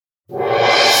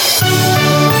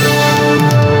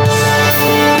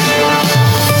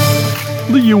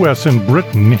U.S. and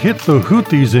Britain hit the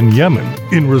Houthis in Yemen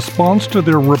in response to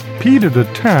their repeated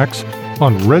attacks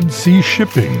on Red Sea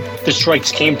shipping. The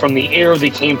strikes came from the air, they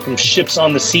came from ships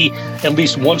on the sea. At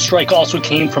least one strike also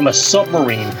came from a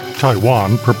submarine.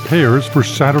 Taiwan prepares for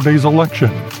Saturday's election.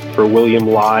 For William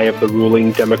Lai of the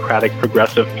ruling Democratic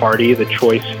Progressive Party, the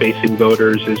choice facing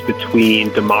voters is between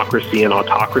democracy and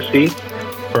autocracy.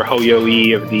 For Ho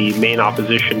Yo-i of the main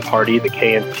opposition party, the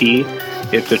KMT,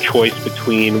 it's a choice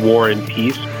between war and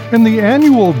peace. And the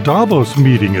annual Davos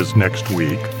meeting is next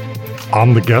week.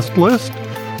 On the guest list,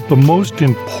 the most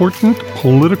important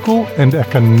political and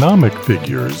economic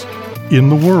figures in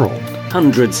the world.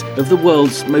 Hundreds of the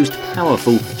world's most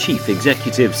powerful chief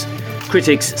executives.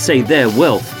 Critics say their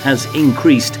wealth has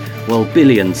increased while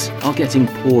billions are getting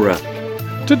poorer.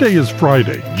 Today is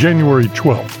Friday, January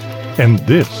 12th, and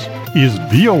this is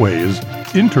VOA's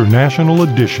International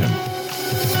Edition.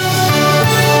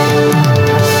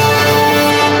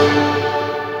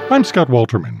 I'm Scott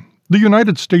Walterman. The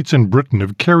United States and Britain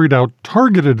have carried out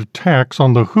targeted attacks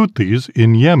on the Houthis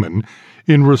in Yemen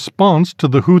in response to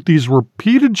the Houthis'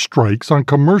 repeated strikes on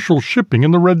commercial shipping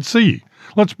in the Red Sea.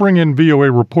 Let's bring in VOA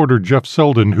reporter Jeff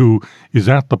Selden, who is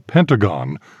at the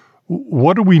Pentagon.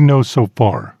 What do we know so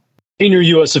far? Senior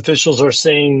U.S. officials are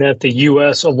saying that the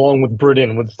U.S., along with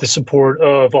Britain, with the support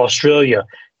of Australia,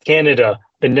 Canada,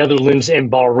 the Netherlands,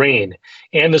 and Bahrain,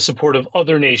 and the support of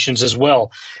other nations as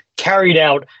well, carried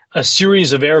out a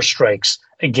series of airstrikes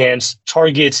against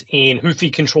targets in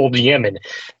Houthi-controlled Yemen.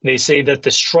 They say that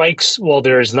the strikes, while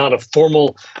there is not a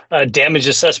formal damage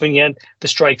assessment yet, the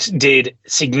strikes did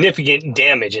significant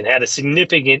damage and had a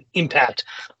significant impact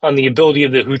on the ability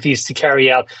of the Houthis to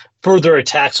carry out further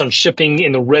attacks on shipping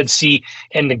in the Red Sea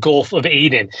and the Gulf of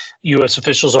Aden. U.S.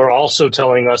 officials are also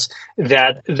telling us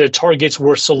that the targets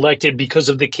were selected because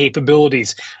of the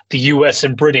capabilities the U.S.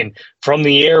 and Britain, from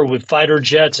the air with fighter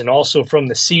jets and also from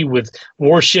the sea with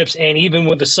warships and even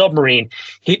with the submarine,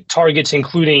 hit targets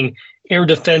including air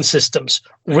defense systems,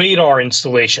 radar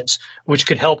installations, which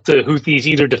could help the Houthis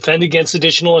either defend against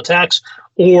additional attacks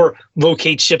or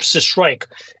locate ships to strike,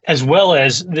 as well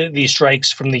as these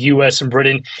strikes from the U.S. and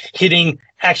Britain hitting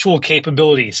actual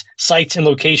capabilities, sites and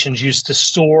locations used to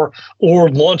store or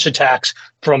launch attacks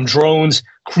from drones,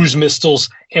 cruise missiles,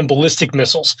 and ballistic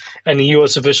missiles. And the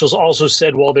U.S. officials also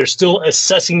said, while they're still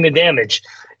assessing the damage,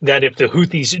 that if the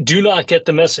Houthis do not get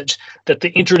the message that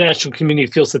the international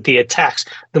community feels that the attacks,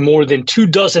 the more than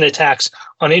 24 attacks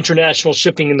on international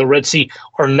shipping in the Red Sea,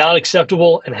 are not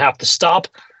acceptable and have to stop,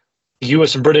 the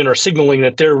U.S. and Britain are signaling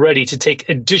that they're ready to take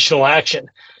additional action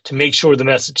to make sure the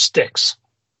message sticks.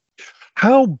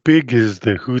 How big is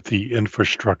the Houthi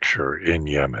infrastructure in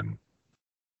Yemen?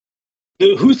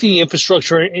 The Houthi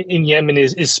infrastructure in Yemen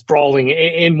is sprawling,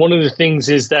 and one of the things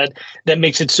is that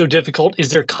makes it so difficult is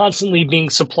they're constantly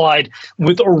being supplied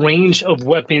with a range of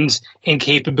weapons and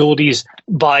capabilities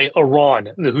by Iran.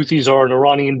 The Houthis are an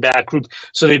Iranian-backed group,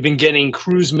 so they've been getting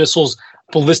cruise missiles,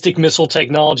 ballistic missile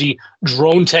technology,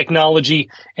 drone technology,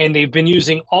 and they've been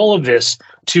using all of this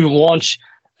to launch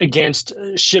against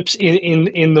ships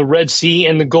in the Red Sea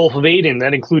and the Gulf of Aden.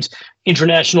 That includes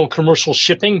international commercial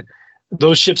shipping.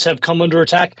 Those ships have come under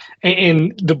attack,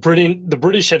 and the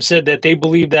British have said that they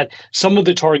believe that some of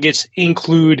the targets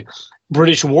include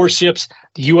British warships.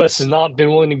 The U.S. has not been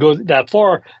willing to go that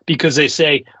far because they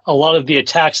say a lot of the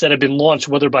attacks that have been launched,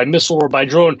 whether by missile or by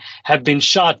drone, have been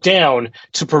shot down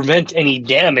to prevent any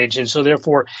damage. And so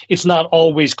therefore, it's not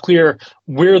always clear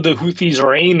where the Houthis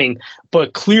are aiming.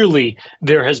 But clearly,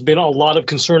 there has been a lot of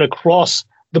concern across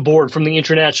the board from the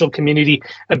international community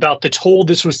about the toll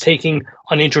this was taking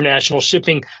on international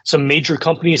shipping. Some major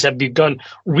companies have begun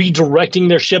redirecting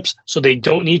their ships so they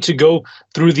don't need to go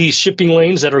through these shipping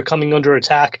lanes that are coming under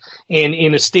attack. And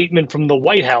in a statement from the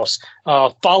White House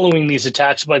following these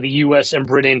attacks by the U.S. and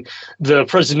Britain, the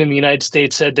president of the United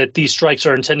States said that these strikes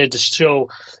are intended to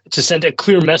send a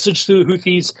clear message to the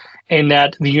Houthis, and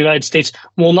that the United States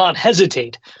will not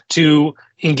hesitate to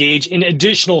engage in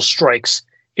additional strikes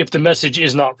if the message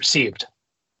is not received.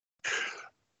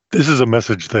 This is a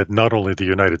message that not only the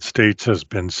United States has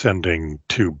been sending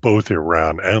to both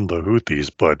Iran and the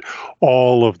Houthis, but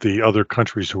all of the other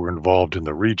countries who are involved in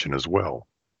the region as well.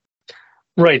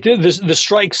 Right. The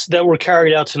strikes that were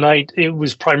carried out tonight, it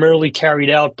was primarily carried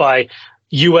out by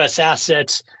U.S.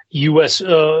 assets, U.S.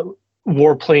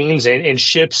 warplanes and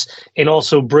ships, and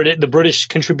also the British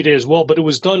contributed as well, but it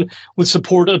was done with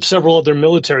support of several other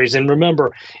militaries. And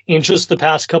remember, in just the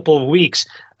past couple of weeks,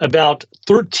 about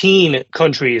 13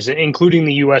 countries, including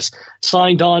the U.S.,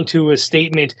 signed on to a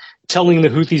statement telling the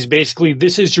Houthis basically,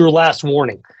 this is your last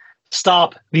warning.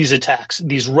 Stop these attacks,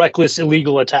 these reckless,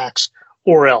 illegal attacks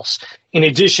or else. In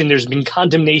addition, there's been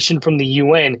condemnation from the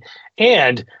UN,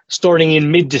 and starting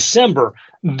in mid-December,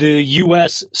 the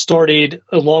U.S. started,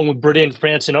 along with Britain,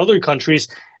 France, and other countries,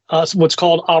 what's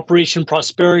called Operation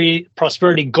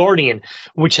Prosperity Guardian,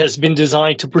 which has been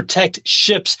designed to protect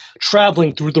ships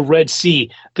traveling through the Red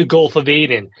Sea, the Gulf of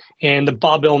Aden, and the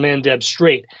Bab el-Mandeb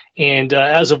Strait. And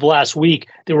as of last week,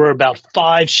 there were about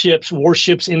 5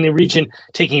 warships in the region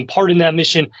taking part in that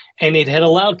mission, and it had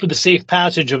allowed for the safe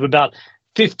passage of about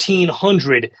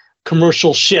 1,500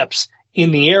 commercial ships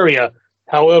in the area.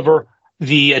 However,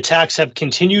 the attacks have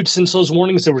continued since those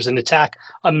warnings. There was an attack,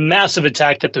 a massive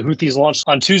attack that the Houthis launched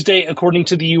on Tuesday, according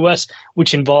to the U.S.,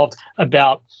 which involved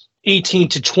about 18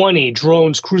 to 20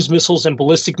 drones, cruise missiles, and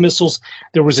ballistic missiles.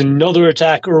 There was another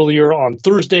attack earlier on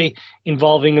Thursday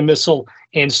involving a missile.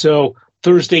 And so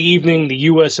Thursday evening, the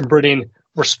U.S. and Britain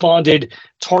responded,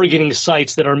 targeting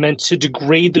sites that are meant to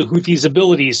degrade the Houthis'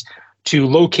 abilities to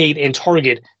locate and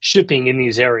target shipping in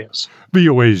these areas.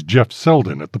 VOA's Jeff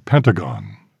Selden at the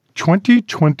Pentagon.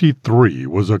 2023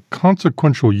 was a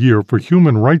consequential year for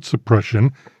human rights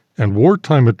suppression and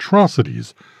wartime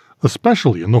atrocities,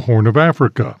 especially in the Horn of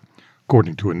Africa,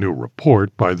 according to a new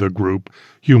report by the group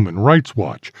Human Rights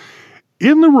Watch.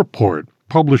 In the report,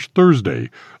 published Thursday,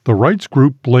 the rights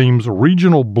group blames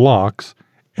regional blocs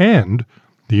and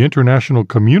the international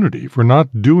community for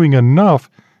not doing enough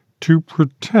to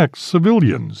protect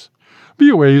civilians.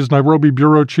 VOA's Nairobi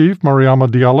Bureau Chief Mariama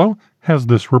Diallo has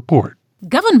this report.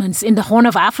 Governments in the Horn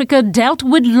of Africa dealt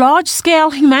with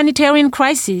large-scale humanitarian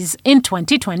crises in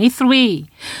 2023.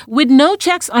 With no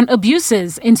checks on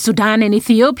abuses in Sudan and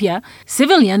Ethiopia,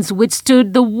 civilians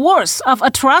withstood the worst of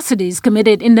atrocities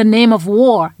committed in the name of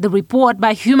war, the report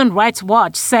by Human Rights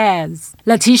Watch says.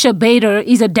 Letitia Bader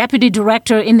is a deputy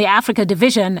director in the Africa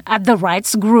division at the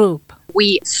Rights Group.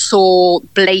 We saw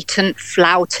blatant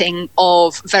flouting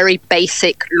of very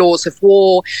basic laws of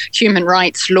war, human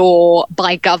rights law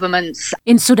by governments.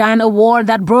 In Sudan, a war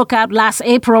that broke out last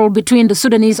April between the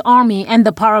Sudanese army and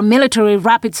the paramilitary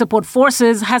Rapid Support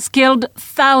Forces has killed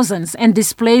thousands and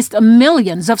displaced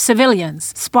millions of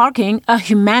civilians, sparking a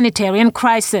humanitarian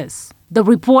crisis. The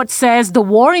report says the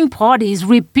warring parties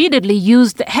repeatedly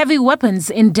used heavy weapons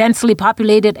in densely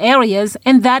populated areas,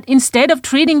 and that instead of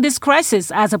treating this crisis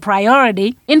as a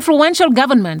priority, influential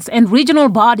governments and regional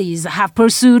bodies have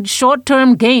pursued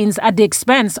short-term gains at the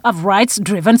expense of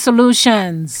rights-driven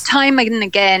solutions. Time and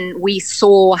again, we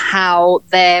saw how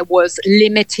there was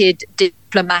limited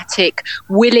diplomatic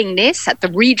willingness at the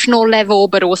regional level,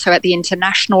 but also at the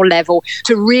international level,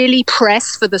 to really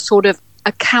press for the sort of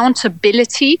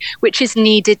accountability which is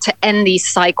needed to end these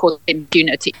cycles of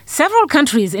impunity. Several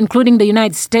countries, including the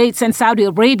United States and Saudi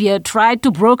Arabia, tried to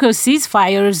broker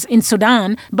ceasefires in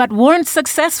Sudan, but weren't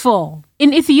successful.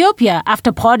 In Ethiopia,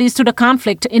 after parties to the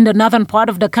conflict in the northern part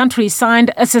of the country signed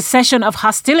a cessation of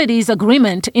hostilities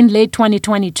agreement in late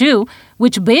 2022,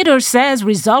 which Bader says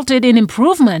resulted in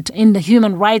improvement in the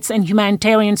human rights and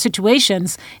humanitarian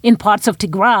situations in parts of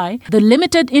Tigray, the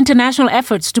limited international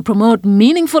efforts to promote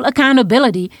meaningful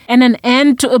accountability and an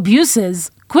end to abuses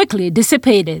quickly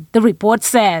dissipated, the report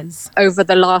says. Over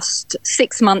the last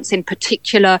 6 months in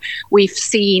particular, we've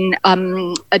seen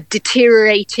a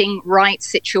deteriorating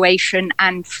rights situation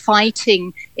and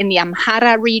fighting in the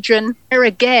Amhara region. Here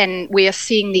again, we are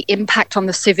seeing the impact on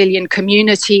the civilian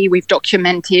community. We've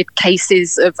documented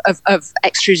cases of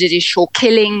extrajudicial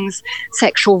killings,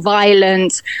 sexual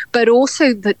violence, but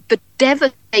also the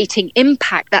devastating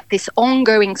impact that this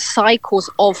ongoing cycles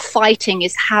of fighting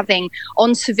is having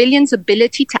on civilians'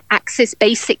 ability to access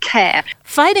basic care.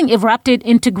 Fighting erupted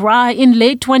in Tigray in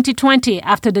late 2020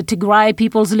 after the Tigray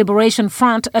People's Liberation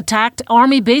Front attacked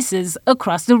army bases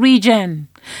across the region.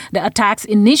 The attacks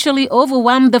initially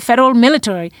overwhelmed the federal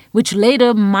military, which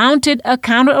later mounted a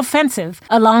counteroffensive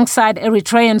alongside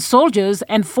Eritrean soldiers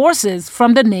and forces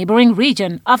from the neighboring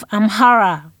region of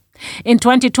Amhara. In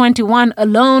 2021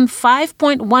 alone,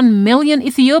 5.1 million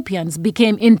Ethiopians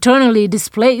became internally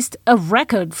displaced, a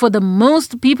record for the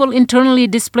most people internally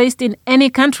displaced in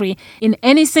any country in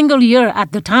any single year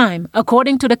at the time,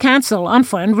 according to the Council on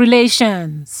Foreign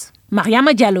Relations.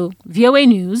 Mariama Diallo, VOA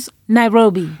News,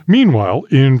 Nairobi. Meanwhile,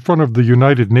 in front of the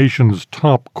United Nations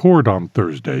top court on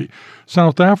Thursday,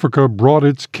 South Africa brought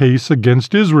its case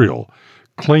against Israel,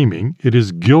 claiming it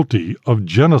is guilty of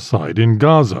genocide in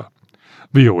Gaza.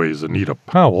 VOA's Anita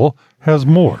Powell has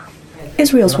more.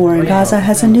 Israel's war in Gaza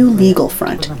has a new legal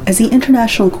front, as the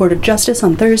International Court of Justice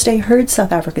on Thursday heard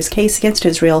South Africa's case against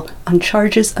Israel on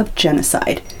charges of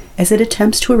genocide, as it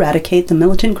attempts to eradicate the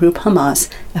militant group Hamas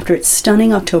after its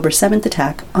stunning October 7th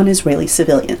attack on Israeli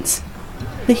civilians.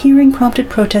 The hearing prompted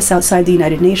protests outside the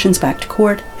United Nations-backed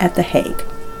court at The Hague.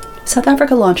 South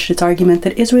Africa launched its argument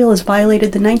that Israel has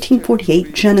violated the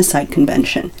 1948 Genocide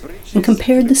Convention and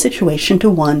compared the situation to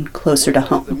one closer to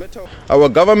home. Our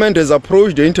government has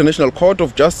approached the International Court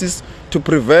of Justice to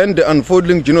prevent the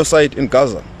unfolding genocide in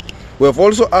Gaza. We have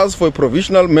also asked for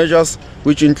provisional measures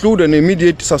which include an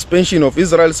immediate suspension of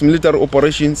Israel's military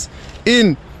operations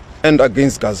in and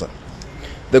against Gaza.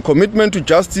 The commitment to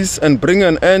justice and bring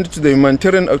an end to the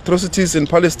humanitarian atrocities in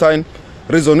Palestine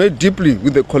resonate deeply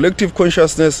with the collective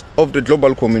consciousness of the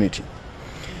global community.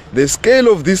 The scale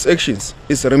of these actions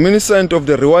is reminiscent of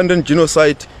the Rwandan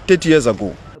genocide 30 years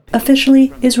ago.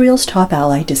 Officially, Israel's top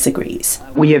ally disagrees.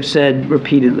 We have said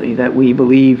repeatedly that we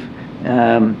believe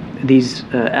these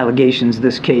allegations,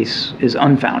 this case, is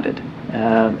unfounded,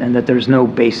 and that there's no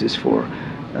basis for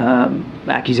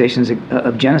accusations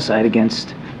of genocide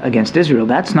against Israel.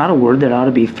 That's not a word that ought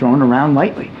to be thrown around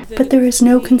lightly. But there is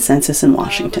no consensus in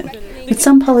Washington, with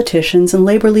some politicians and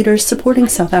labor leaders supporting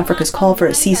South Africa's call for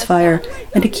a ceasefire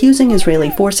and accusing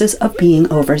Israeli forces of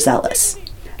being overzealous.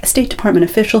 A State Department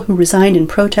official who resigned in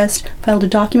protest filed a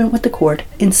document with the court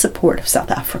in support of South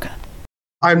Africa.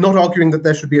 I'm not arguing that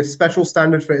there should be a special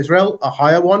standard for Israel, a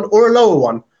higher one or a lower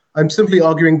one. I'm simply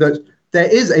arguing that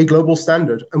there is a global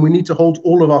standard and we need to hold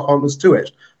all of our partners to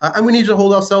it. And we need to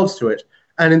hold ourselves to it.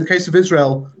 And in the case of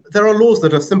Israel, there are laws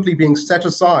that are simply being set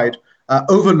aside,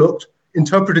 overlooked,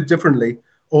 interpreted differently,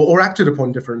 or acted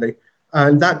upon differently.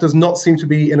 And that does not seem to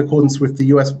be in accordance with the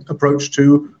U.S. approach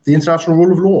to the international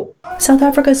rule of law. South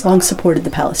Africa has long supported the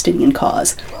Palestinian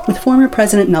cause, with former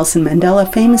President Nelson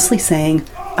Mandela famously saying,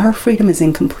 "Our freedom is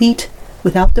incomplete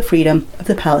without the freedom of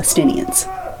the Palestinians."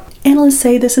 Analysts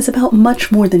say this is about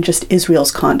much more than just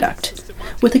Israel's conduct.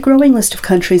 With a growing list of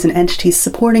countries and entities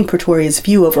supporting Pretoria's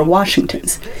view over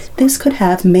Washington's, this could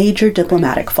have major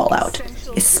diplomatic fallout,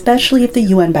 especially if the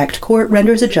UN-backed court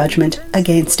renders a judgment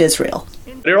against Israel.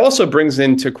 It also brings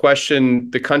into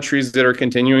question the countries that are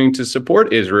continuing to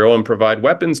support Israel and provide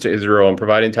weapons to Israel and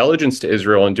provide intelligence to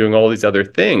Israel and doing all these other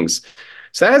things.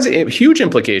 So that has huge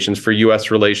implications for U.S.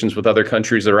 relations with other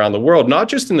countries around the world, not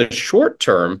just in the short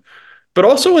term, but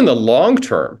also in the long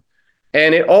term.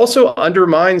 And it also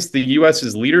undermines the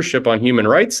U.S.'s leadership on human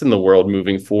rights in the world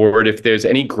moving forward if there's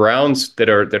any grounds that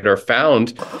are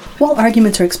found. While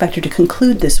arguments are expected to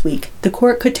conclude this week, the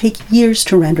court could take years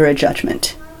to render a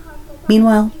judgment.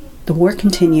 Meanwhile, the war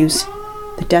continues,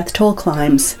 the death toll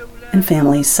climbs, and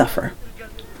families suffer.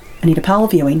 Anita Powell,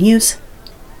 VOA News,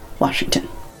 Washington.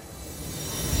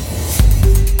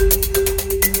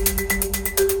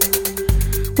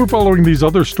 We're following these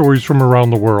other stories from around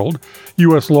the world.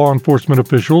 U.S. law enforcement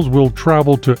officials will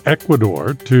travel to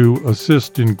Ecuador to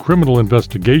assist in criminal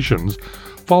investigations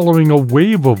following a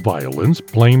wave of violence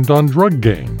blamed on drug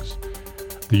gangs.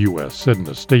 The U.S. said in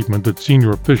a statement that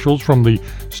senior officials from the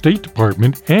State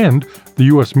Department and the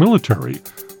U.S. military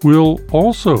will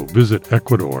also visit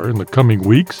Ecuador in the coming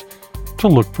weeks to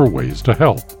look for ways to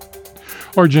help.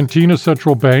 Argentina's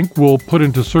central bank will put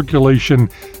into circulation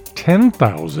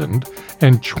 10,000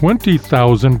 and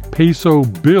 20,000 peso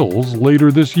bills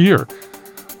later this year.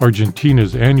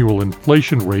 Argentina's annual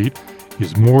inflation rate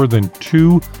is more than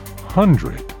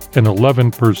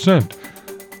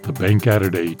 211%. The bank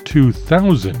added a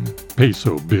 2,000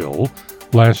 peso bill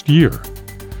last year.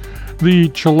 The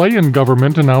Chilean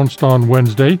government announced on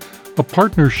Wednesday a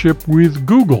partnership with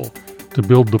Google to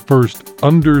build the first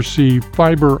undersea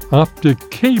fiber optic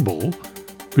cable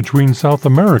between South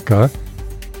America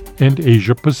and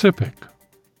Asia Pacific.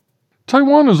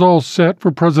 Taiwan is all set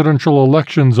for presidential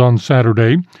elections on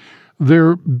Saturday.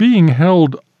 They're being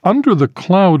held under the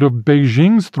cloud of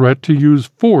Beijing's threat to use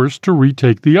force to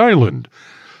retake the island.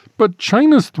 But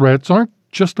China's threats aren't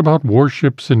just about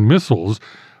warships and missiles.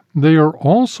 They are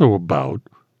also about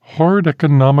hard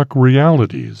economic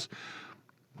realities.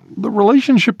 The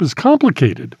relationship is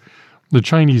complicated. The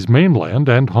Chinese mainland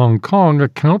and Hong Kong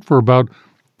account for about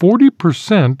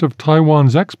 40% of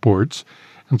Taiwan's exports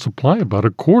and supply about a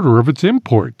quarter of its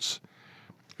imports.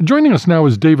 Joining us now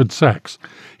is David Sachs.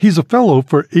 He's a fellow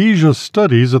for Asia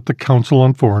Studies at the Council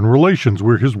on Foreign Relations,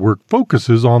 where his work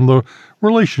focuses on the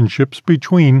relationships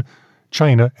between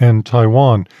China and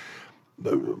Taiwan.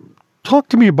 Talk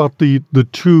to me about the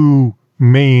two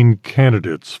main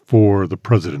candidates for the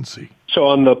presidency. So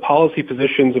on the policy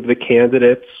positions of the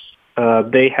candidates,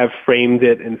 they have framed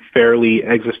it in fairly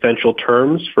existential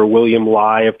terms. For William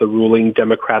Lai of the ruling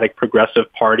Democratic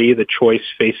Progressive Party, the choice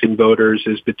facing voters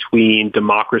is between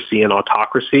democracy and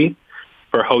autocracy.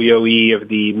 For Houthis of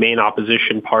the main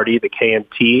opposition party, the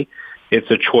KMT, it's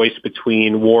a choice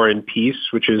between war and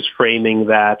peace, which is framing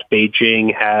that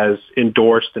Beijing has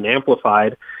endorsed and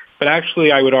amplified. But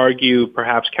actually, I would argue,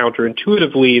 perhaps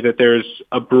counterintuitively, that there's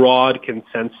a broad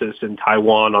consensus in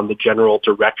Taiwan on the general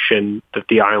direction that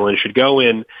the island should go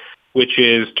in, which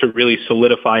is to really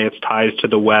solidify its ties to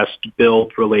the West,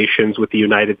 build relations with the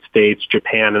United States,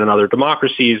 Japan, and other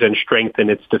democracies, and strengthen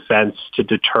its defense to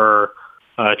deter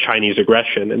Chinese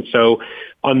aggression. And so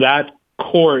on that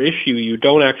core issue, you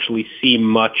don't actually see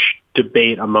much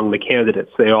debate among the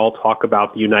candidates. They all talk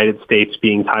about the United States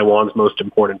being Taiwan's most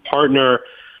important partner,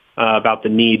 about the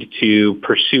need to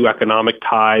pursue economic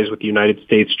ties with the United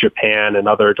States, Japan, and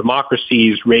other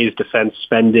democracies, raise defense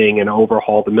spending, and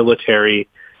overhaul the military,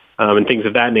 and things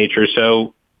of that nature.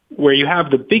 So where you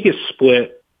have the biggest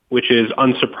split, which is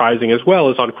unsurprising as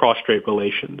well, is on cross-strait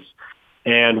relations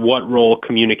and what role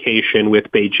communication with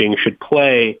Beijing should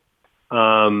play,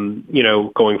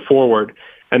 going forward.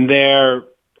 And there,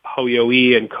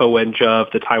 Houthis and Ko Wen-je of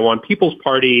the Taiwan People's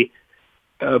Party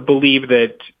believe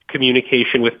that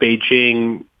communication with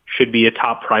Beijing should be a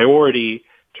top priority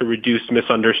to reduce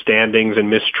misunderstandings and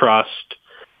mistrust,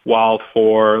 while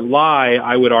for Lai,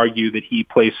 I would argue that he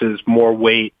places more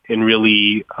weight in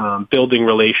really building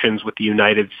relations with the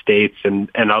United States and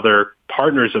other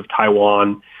partners of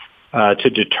Taiwan to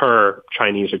deter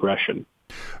Chinese aggression.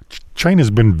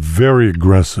 China's been very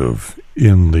aggressive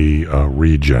in the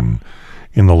region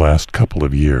in the last couple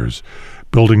of years,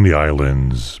 building the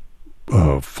islands,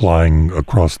 flying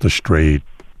across the strait,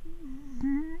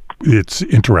 its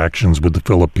interactions with the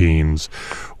Philippines.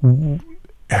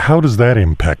 How does that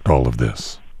impact all of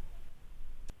this?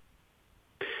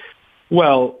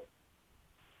 Well,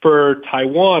 for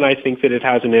Taiwan, I think that it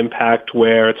has an impact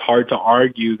where it's hard to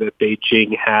argue that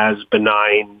Beijing has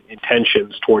benign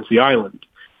intentions towards the island.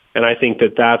 And I think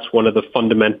that that's one of the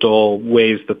fundamental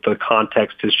ways that the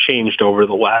context has changed over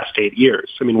the last 8 years.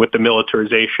 I mean, with the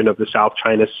militarization of the South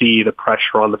China Sea, the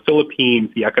pressure on the Philippines,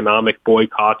 the economic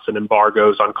boycotts and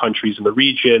embargoes on countries in the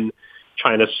region,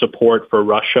 China's support for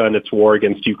Russia and its war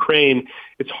against Ukraine,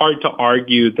 it's hard to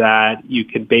argue that you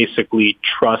can basically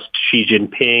trust Xi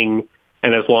Jinping,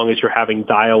 and as long as you're having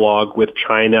dialogue with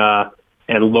China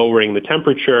and lowering the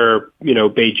temperature,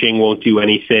 Beijing won't do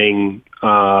anything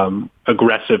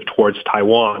aggressive towards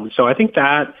Taiwan. So I think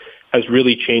that has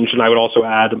really changed. And I would also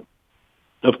add,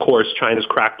 of course, China's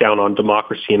crackdown on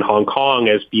democracy in Hong Kong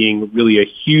as being really a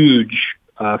huge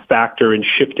factor in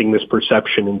shifting this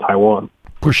perception in Taiwan.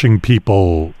 Pushing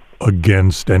people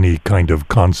against any kind of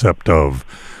concept of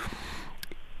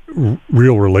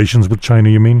real relations with China,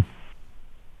 you mean?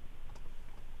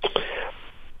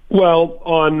 Well,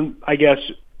 on, I guess,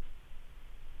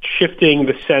 shifting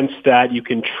the sense that you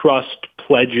can trust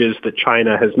pledges that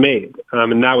China has made.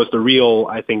 And that was the real,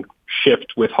 I think,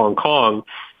 shift with Hong Kong,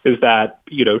 is that,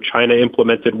 China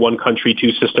implemented one country,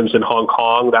 two systems in Hong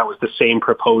Kong. That was the same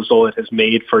proposal it has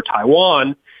made for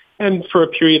Taiwan. And for a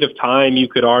period of time, you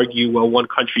could argue, well, one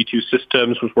country, two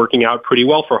systems was working out pretty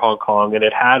well for Hong Kong, and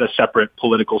it had a separate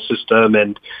political system,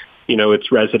 and,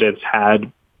 its residents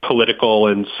had political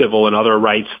and civil and other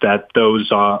rights that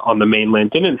those on the mainland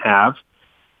didn't have.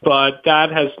 But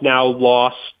that has now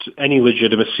lost any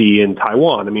legitimacy in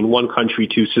Taiwan. I mean, one country,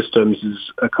 two systems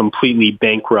is a completely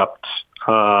bankrupt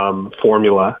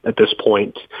formula at this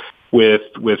point, with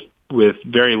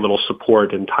very little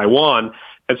support in Taiwan.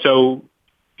 And so,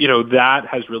 that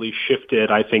has really shifted,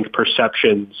 I think,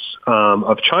 perceptions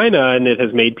of China, and it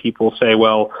has made people say,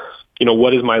 well,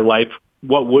 what is my life?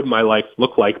 What would my life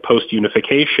look like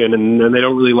post-unification? And then they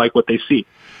don't really like what they see.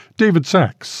 David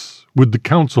Sachs with the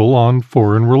Council on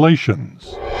Foreign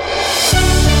Relations.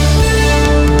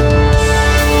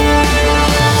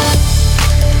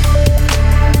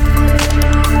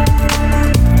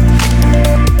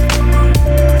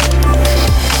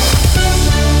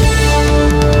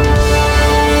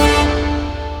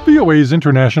 VOA's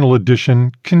International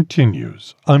Edition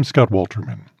continues. I'm Scott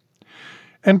Walterman.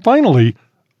 And finally,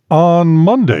 on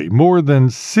Monday, more than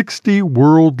 60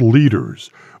 world leaders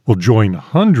will join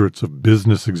hundreds of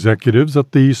business executives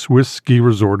at the Swiss ski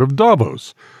resort of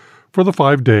Davos for the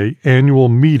 5-day annual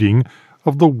meeting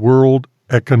of the World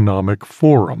Economic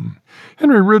Forum.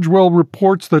 Henry Ridgewell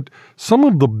reports that some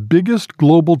of the biggest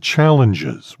global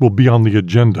challenges will be on the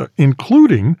agenda,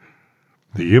 including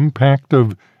the impact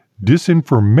of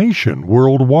disinformation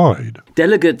worldwide.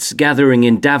 Delegates gathering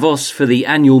in Davos for the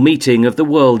annual meeting of the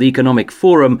World Economic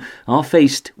Forum are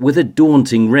faced with a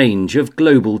daunting range of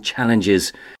global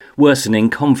challenges.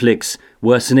 Worsening conflicts,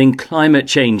 worsening climate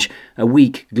change, a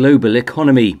weak global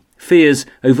economy, fears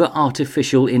over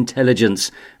artificial intelligence,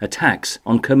 attacks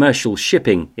on commercial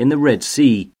shipping in the Red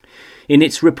Sea. In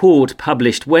its report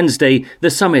published Wednesday, the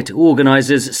summit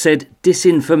organisers said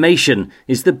disinformation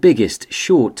is the biggest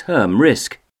short-term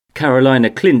risk. Carolina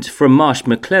Clint from Marsh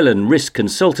McClellan Risk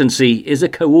Consultancy is a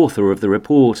co-author of the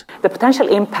report. The potential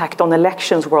impact on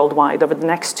elections worldwide over the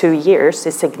next 2 years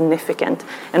is significant,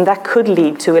 and that could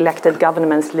lead to elected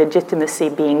governments' legitimacy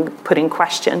being put in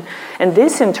question. And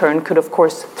this, in turn, could, of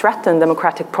course, threaten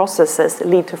democratic processes,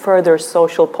 lead to further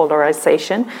social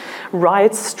polarization,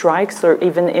 riots, strikes, or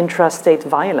even intrastate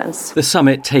violence. The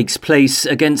summit takes place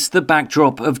against the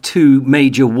backdrop of 2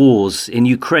 major wars in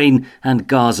Ukraine and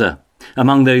Gaza.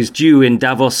 Among those due in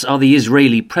Davos are the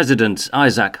Israeli President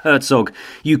Isaac Herzog,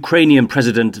 Ukrainian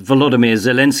President Volodymyr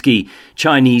Zelensky,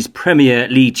 Chinese Premier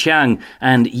Li Qiang,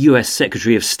 and US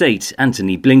Secretary of State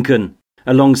Antony Blinken.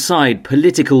 Alongside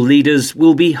political leaders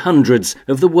will be hundreds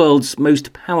of the world's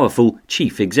most powerful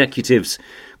chief executives.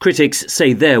 Critics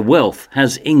say their wealth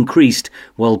has increased,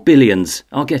 while billions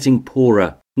are getting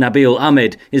poorer. Nabil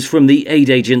Ahmed is from the aid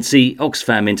agency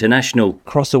Oxfam International.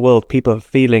 Across the world, people are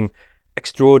feeling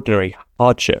extraordinary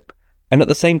hardship. And at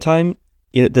the same time,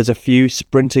 there's a few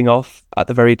sprinting off at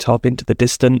the very top into the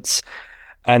distance,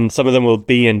 and some of them will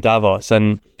be in Davos.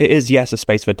 And it is, yes, a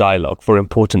space for dialogue, for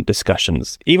important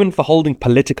discussions, even for holding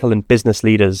political and business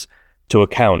leaders to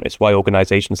account. It's why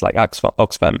organizations like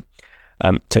Oxfam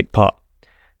take part.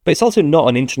 But it's also not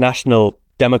an international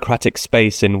democratic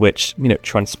space in which,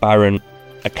 transparent,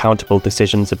 accountable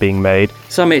decisions are being made.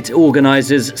 Summit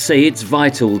organisers say it's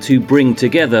vital to bring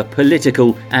together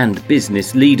political and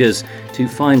business leaders to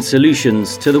find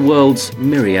solutions to the world's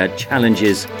myriad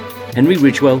challenges. Henry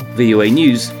Ridgwell, VOA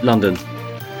News, London.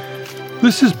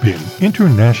 This has been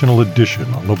International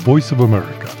Edition on the Voice of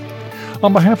America.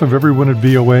 On behalf of everyone at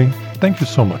VOA, thank you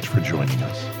so much for joining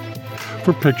us.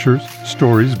 For pictures,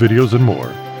 stories, videos, and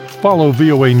more, follow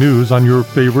VOA News on your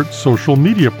favorite social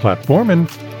media platform and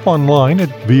online at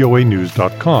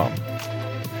voanews.com.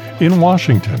 In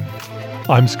Washington,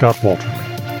 I'm Scott Walterman.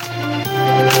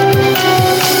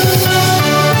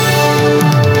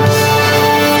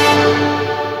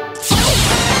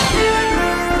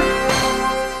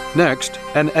 Next,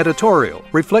 an editorial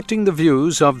reflecting the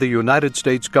views of the United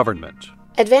States government.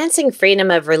 Advancing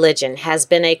freedom of religion has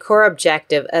been a core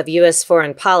objective of U.S.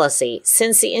 foreign policy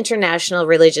since the International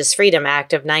Religious Freedom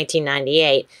Act of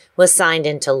 1998 was signed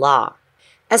into law.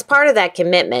 As part of that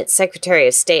commitment, Secretary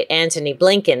of State Antony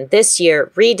Blinken this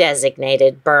year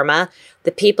redesignated Burma,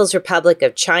 the People's Republic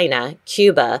of China,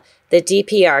 Cuba, the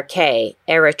DPRK,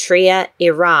 Eritrea,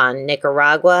 Iran,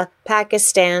 Nicaragua,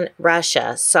 Pakistan,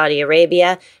 Russia, Saudi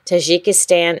Arabia,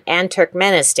 Tajikistan, and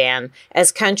Turkmenistan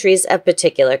as countries of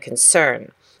particular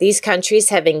concern. These countries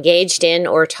have engaged in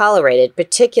or tolerated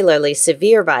particularly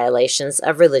severe violations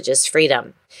of religious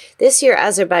freedom. This year,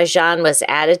 Azerbaijan was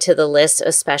added to the list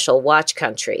of special watch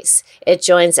countries. It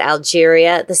joins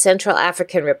Algeria, the Central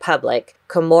African Republic,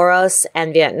 Comoros,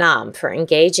 and Vietnam for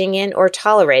engaging in or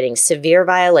tolerating severe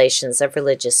violations of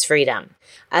religious freedom.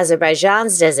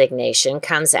 Azerbaijan's designation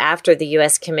comes after the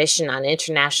U.S. Commission on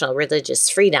International Religious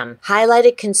Freedom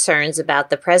highlighted concerns about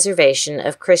the preservation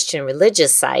of Christian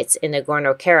religious sites in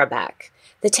Nagorno-Karabakh.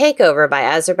 The takeover by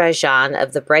Azerbaijan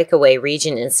of the breakaway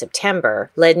region in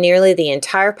September led nearly the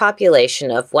entire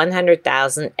population of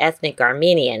 100,000 ethnic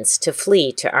Armenians to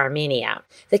flee to Armenia.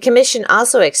 The Commission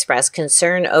also expressed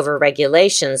concern over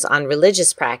regulations on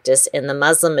religious practice in the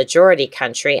Muslim-majority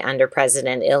country under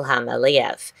President Ilham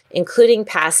Aliyev, including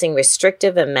passing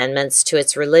restrictive amendments to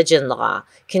its religion law,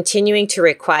 continuing to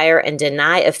require and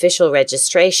deny official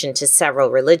registration to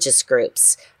several religious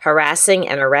groups, harassing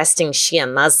and arresting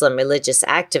Shia Muslim religious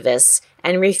activists,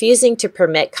 and refusing to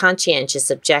permit conscientious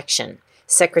objection.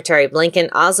 Secretary Blinken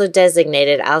also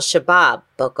designated al-Shabaab,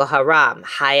 Boko Haram,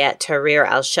 Hayat Tahrir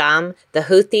al-Sham, the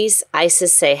Houthis,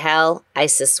 ISIS Sahel,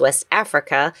 ISIS West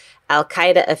Africa,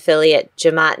 al-Qaeda affiliate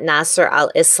Jamaat Nasr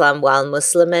al-Islam wal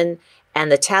Muslimin,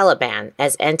 and the Taliban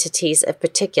as entities of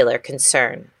particular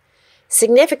concern.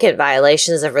 Significant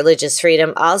violations of religious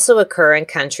freedom also occur in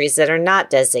countries that are not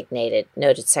designated,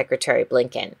 noted Secretary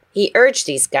Blinken. He urged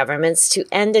these governments to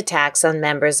end attacks on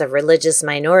members of religious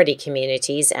minority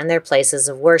communities and their places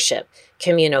of worship,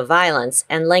 communal violence,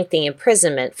 and lengthy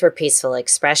imprisonment for peaceful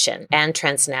expression, and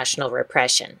transnational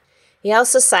repression. He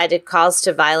also cited calls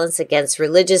to violence against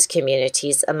religious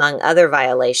communities, among other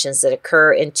violations that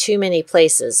occur in too many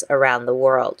places around the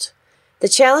world. The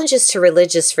challenges to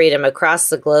religious freedom across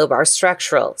the globe are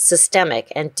structural,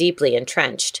 systemic, and deeply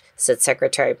entrenched, said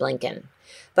Secretary Blinken.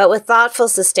 But with thoughtful,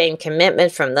 sustained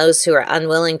commitment from those who are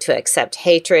unwilling to accept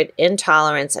hatred,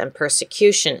 intolerance, and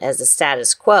persecution as the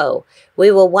status quo,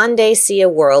 we will one day see a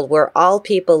world where all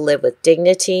people live with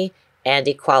dignity and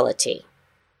equality.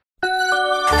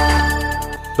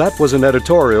 That was an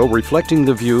editorial reflecting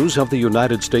the views of the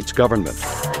United States government.